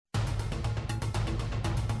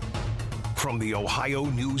From the Ohio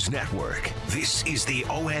News Network, this is the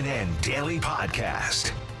ONN Daily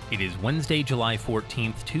Podcast. It is Wednesday, July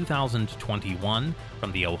 14th, 2021.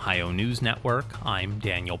 From the Ohio News Network, I'm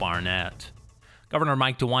Daniel Barnett. Governor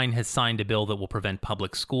Mike DeWine has signed a bill that will prevent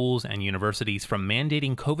public schools and universities from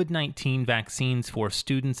mandating COVID-19 vaccines for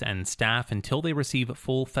students and staff until they receive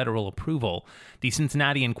full federal approval. The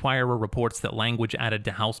Cincinnati Enquirer reports that language added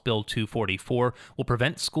to House Bill 244 will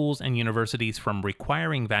prevent schools and universities from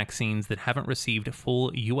requiring vaccines that haven't received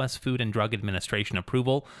full U.S. Food and Drug Administration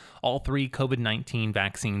approval. All three COVID-19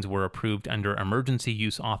 vaccines were approved under emergency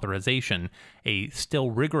use authorization, a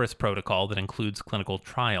still rigorous protocol that includes clinical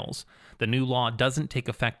trials. The new law doesn't take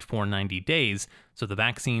effect for 90 days, so the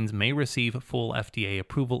vaccines may receive full FDA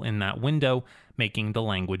approval in that window, making the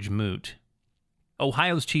language moot.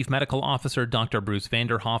 Ohio's Chief Medical Officer, Dr. Bruce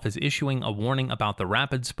Vanderhoff, is issuing a warning about the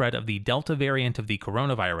rapid spread of the Delta variant of the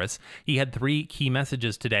coronavirus. He had three key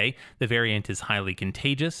messages today. The variant is highly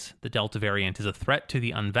contagious, the Delta variant is a threat to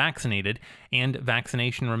the unvaccinated, and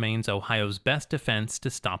vaccination remains Ohio's best defense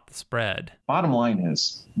to stop the spread. Bottom line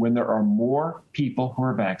is, when there are more people who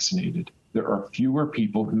are vaccinated, there are fewer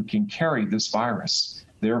people who can carry this virus.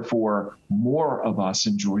 Therefore, more of us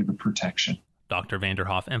enjoy the protection. Dr.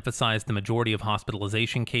 Vanderhoff emphasized the majority of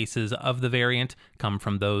hospitalization cases of the variant come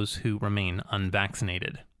from those who remain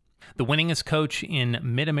unvaccinated. The winningest coach in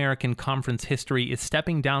Mid-American Conference history is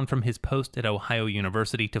stepping down from his post at Ohio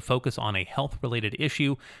University to focus on a health-related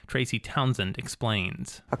issue. Tracy Townsend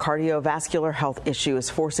explains. A cardiovascular health issue is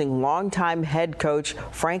forcing longtime head coach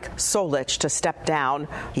Frank Solich to step down.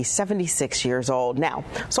 He's 76 years old. Now,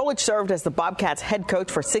 Solich served as the Bobcats head coach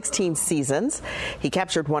for 16 seasons. He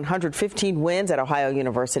captured 115 wins at Ohio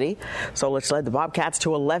University. Solich led the Bobcats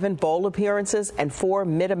to 11 bowl appearances and 4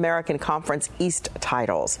 Mid-American Conference East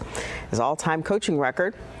titles. His all-time coaching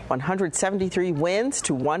record, 173 wins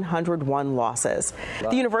to 101 losses.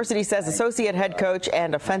 The university says associate head coach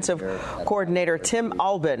and offensive coordinator Tim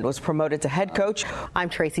Albin was promoted to head coach. I'm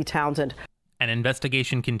Tracy Townsend. An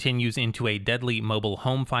investigation continues into a deadly mobile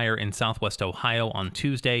home fire in southwest Ohio on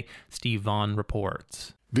Tuesday. Steve Vaughn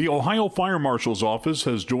reports. The Ohio Fire Marshal's office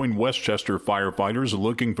has joined Westchester firefighters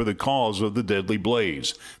looking for the cause of the deadly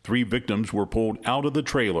blaze. 3 victims were pulled out of the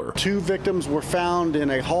trailer. 2 victims were found in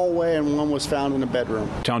a hallway and 1 was found in a bedroom.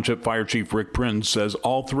 Township Fire Chief Rick Prinz says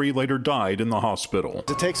all 3 later died in the hospital.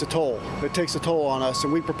 It takes a toll. It takes a toll on us,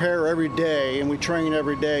 and we prepare every day and we train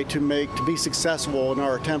every day to be successful in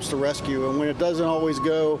our attempts to rescue. And when it doesn't always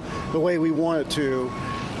go the way we want it to,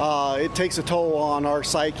 it takes a toll on our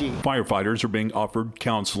psyche. Firefighters are being offered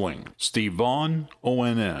counseling. Steve Vaughn,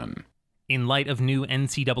 ONN. In light of new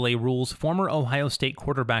NCAA rules, former Ohio State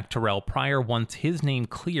quarterback Terrell Pryor wants his name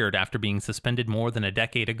cleared after being suspended more than a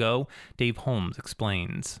decade ago. Dave Holmes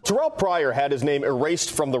explains. Terrell Pryor had his name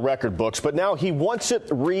erased from the record books, but now he wants it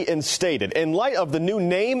reinstated. In light of the new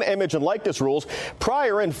name, image, and likeness rules,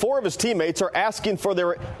 Pryor and 4 of his teammates are asking for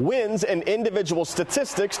their wins and individual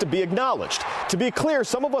statistics to be acknowledged. To be clear,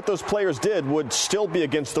 some of what those players did would still be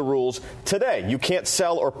against the rules today. You can't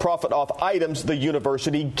sell or profit off items the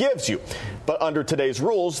university gives you. But under today's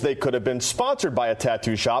rules, they could have been sponsored by a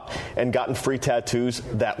tattoo shop and gotten free tattoos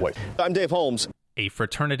that way. I'm Dave Holmes. A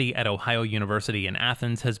fraternity at Ohio University in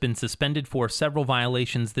Athens has been suspended for several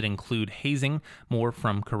violations that include hazing. More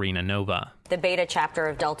from Karina Nova. The Beta chapter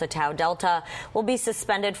of Delta Tau Delta will be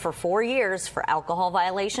suspended for 4 years for alcohol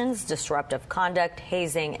violations, disruptive conduct,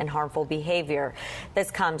 hazing, and harmful behavior.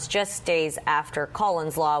 This comes just days after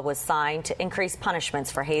Collins Law was signed to increase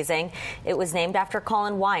punishments for hazing. It was named after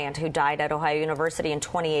Colin Wyant, who died at Ohio University in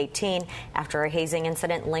 2018 after a hazing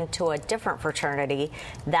incident linked to a different fraternity.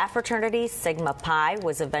 That fraternity, Sigma Pi,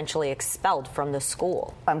 was eventually expelled from the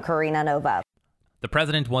school. I'm Karina Nova. The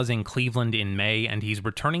president was in Cleveland in May, and he's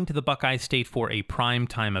returning to the Buckeye State for a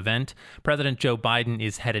prime-time event. President Joe Biden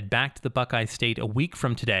is headed back to the Buckeye State a week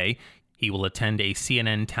from today. He will attend a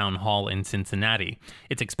CNN town hall in Cincinnati.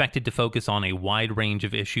 It's expected to focus on a wide range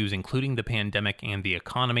of issues, including the pandemic and the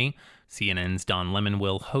economy. CNN's Don Lemon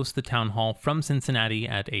will host the town hall from Cincinnati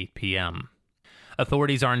at 8 p.m.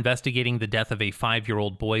 Authorities are investigating the death of a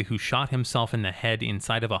 5-year-old boy who shot himself in the head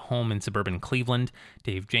inside of a home in suburban Cleveland.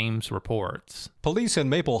 Dave James reports. Police in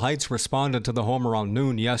Maple Heights responded to the home around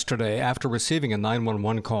noon yesterday after receiving a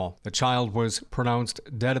 911 call. The child was pronounced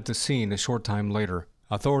dead at the scene a short time later.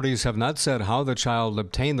 Authorities have not said how the child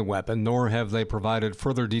obtained the weapon, nor have they provided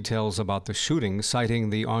further details about the shooting, citing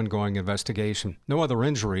the ongoing investigation. No other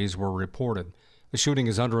injuries were reported. The shooting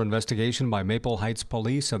is under investigation by Maple Heights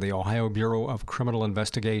Police and the Ohio Bureau of Criminal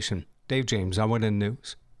Investigation. Dave James, ONN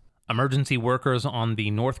News. Emergency workers on the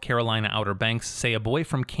North Carolina Outer Banks say a boy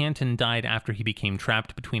from Canton died after he became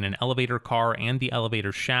trapped between an elevator car and the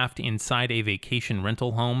elevator shaft inside a vacation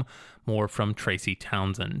rental home. More from Tracy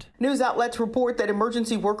Townsend. News outlets report that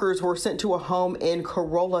emergency workers were sent to a home in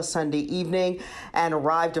Corolla Sunday evening and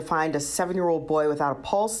arrived to find a 7-year-old boy without a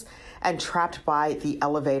pulse and trapped by the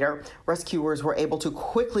elevator. Rescuers were able to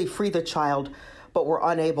quickly free the child, but were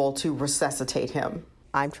unable to resuscitate him.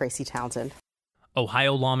 I'm Tracy Townsend.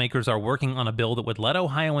 Ohio lawmakers are working on a bill that would let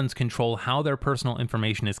Ohioans control how their personal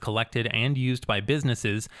information is collected and used by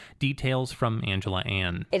businesses. Details from Angela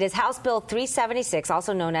Ann. It is House Bill 376,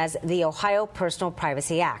 also known as the Ohio Personal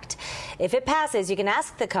Privacy Act. If it passes, you can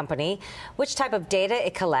ask the company which type of data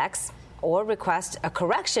it collects, or request a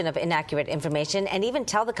correction of inaccurate information, and even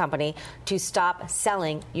tell the company to stop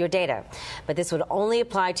selling your data. But this would only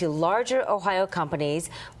apply to larger Ohio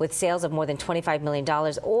companies with sales of more than $25 million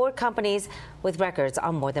or companies with records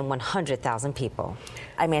on more than 100,000 people.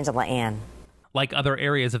 I'm Angela Ann. Like other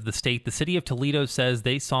areas of the state, the city of Toledo says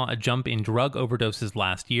they saw a jump in drug overdoses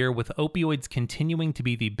last year, with opioids continuing to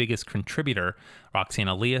be the biggest contributor. Roxanne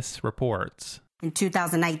Elias reports. In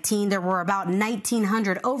 2019, there were about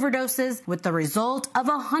 1,900 overdoses, with the result of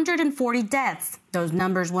 140 deaths. Those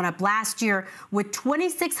numbers went up last year, with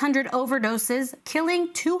 2,600 overdoses,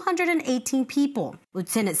 killing 218 people.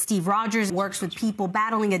 Lieutenant Steve Rogers works with people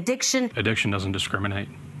battling addiction. Addiction doesn't discriminate.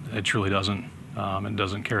 It truly doesn't. It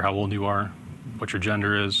doesn't care how old you are, what your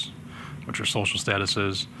gender is, what your social status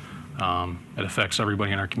is. It affects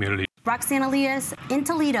everybody in our community. Roxanne Elias in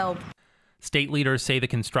Toledo. State leaders say the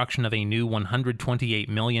construction of a new $128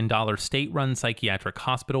 million state-run psychiatric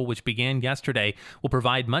hospital, which began yesterday, will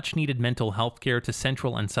provide much-needed mental health care to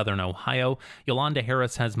central and southern Ohio. Yolanda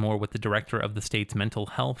Harris has more with the director of the state's mental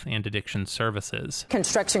health and addiction services.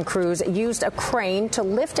 Construction crews used a crane to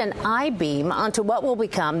lift an I-beam onto what will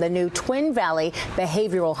become the new Twin Valley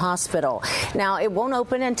Behavioral Hospital. Now, it won't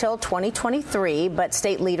open until 2023, but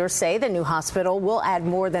state leaders say the new hospital will add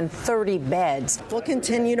more than 30 beds. We'll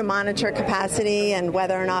continue to monitor capacity and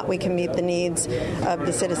whether or not we can meet the needs of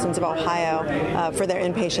the citizens of Ohio for their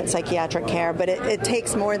inpatient psychiatric care. But it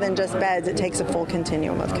takes more than just beds. It takes a full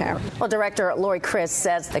continuum of care. Well, Director Lori Chris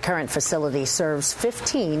says the current facility serves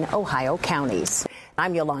 15 Ohio counties.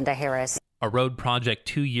 I'm Yolanda Harris. A road project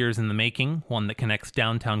 2 years in the making, one that connects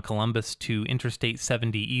downtown Columbus to Interstate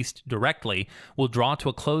 70 East directly, will draw to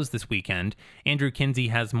a close this weekend. Andrew Kinsey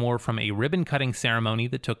has more from a ribbon-cutting ceremony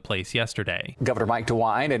that took place yesterday. Governor Mike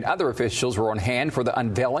DeWine and other officials were on hand for the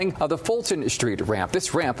unveiling of the Fulton Street ramp.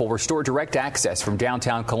 This ramp will restore direct access from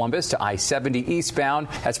downtown Columbus to I-70 eastbound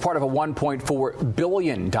as part of a $1.4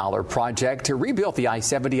 billion project to rebuild the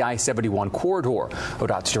I-70, I-71 corridor.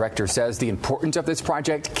 ODOT's director says the importance of this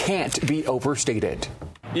project can't be overstated.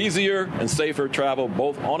 Easier and safer travel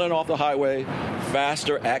both on and off the highway,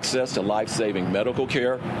 faster access to life-saving medical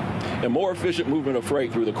care, and more efficient movement of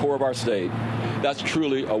freight through the core of our state. That's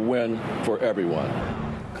truly a win for everyone.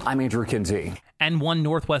 I'm Andrew Kinsey. And one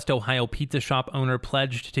Northwest Ohio pizza shop owner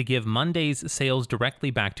pledged to give Monday's sales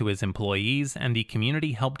directly back to his employees, and the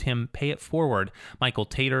community helped him pay it forward. Michael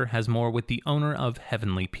Tater has more with the owner of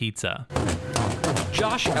Heavenly Pizza.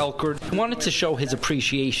 Josh Elkert wanted to show his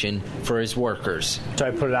appreciation for his workers. So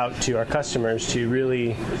I put it out to our customers to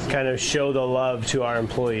really kind of show the love to our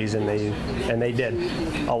employees, and they did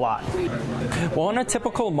a lot. Well, on a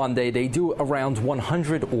typical Monday, they do around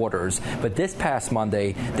 100 orders, but this past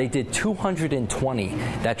Monday, they did 220.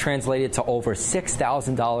 That translated to over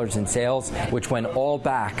 $6,000 in sales, which went all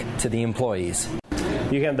back to the employees.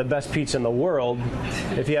 You can have the best pizza in the world.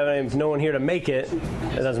 If you have no one here to make it,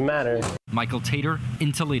 it doesn't matter. Michael Tater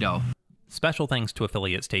in Toledo. Special thanks to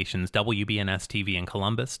affiliate stations WBNS-TV in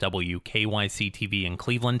Columbus, WKYC-TV in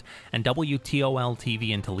Cleveland, and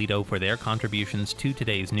WTOL-TV in Toledo for their contributions to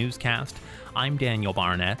today's newscast. I'm Daniel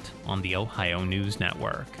Barnett on the Ohio News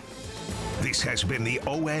Network. This has been the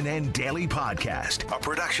ONN Daily Podcast, a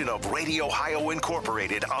production of Radio Ohio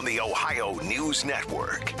Incorporated on the Ohio News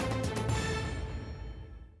Network.